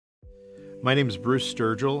My name is Bruce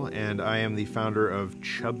Sturgell, and I am the founder of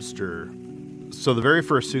Chubster. So the very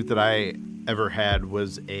first suit that I ever had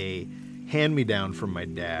was a hand-me-down from my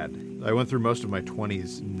dad. I went through most of my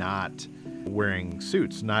 20s not wearing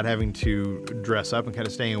suits, not having to dress up and kind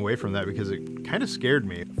of staying away from that because it kind of scared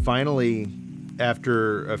me. Finally,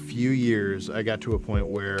 after a few years, I got to a point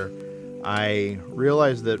where I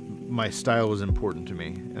realized that my style was important to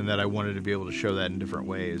me and that I wanted to be able to show that in different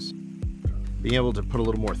ways. Being able to put a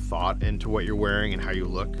little more thought into what you're wearing and how you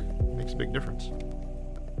look makes a big difference.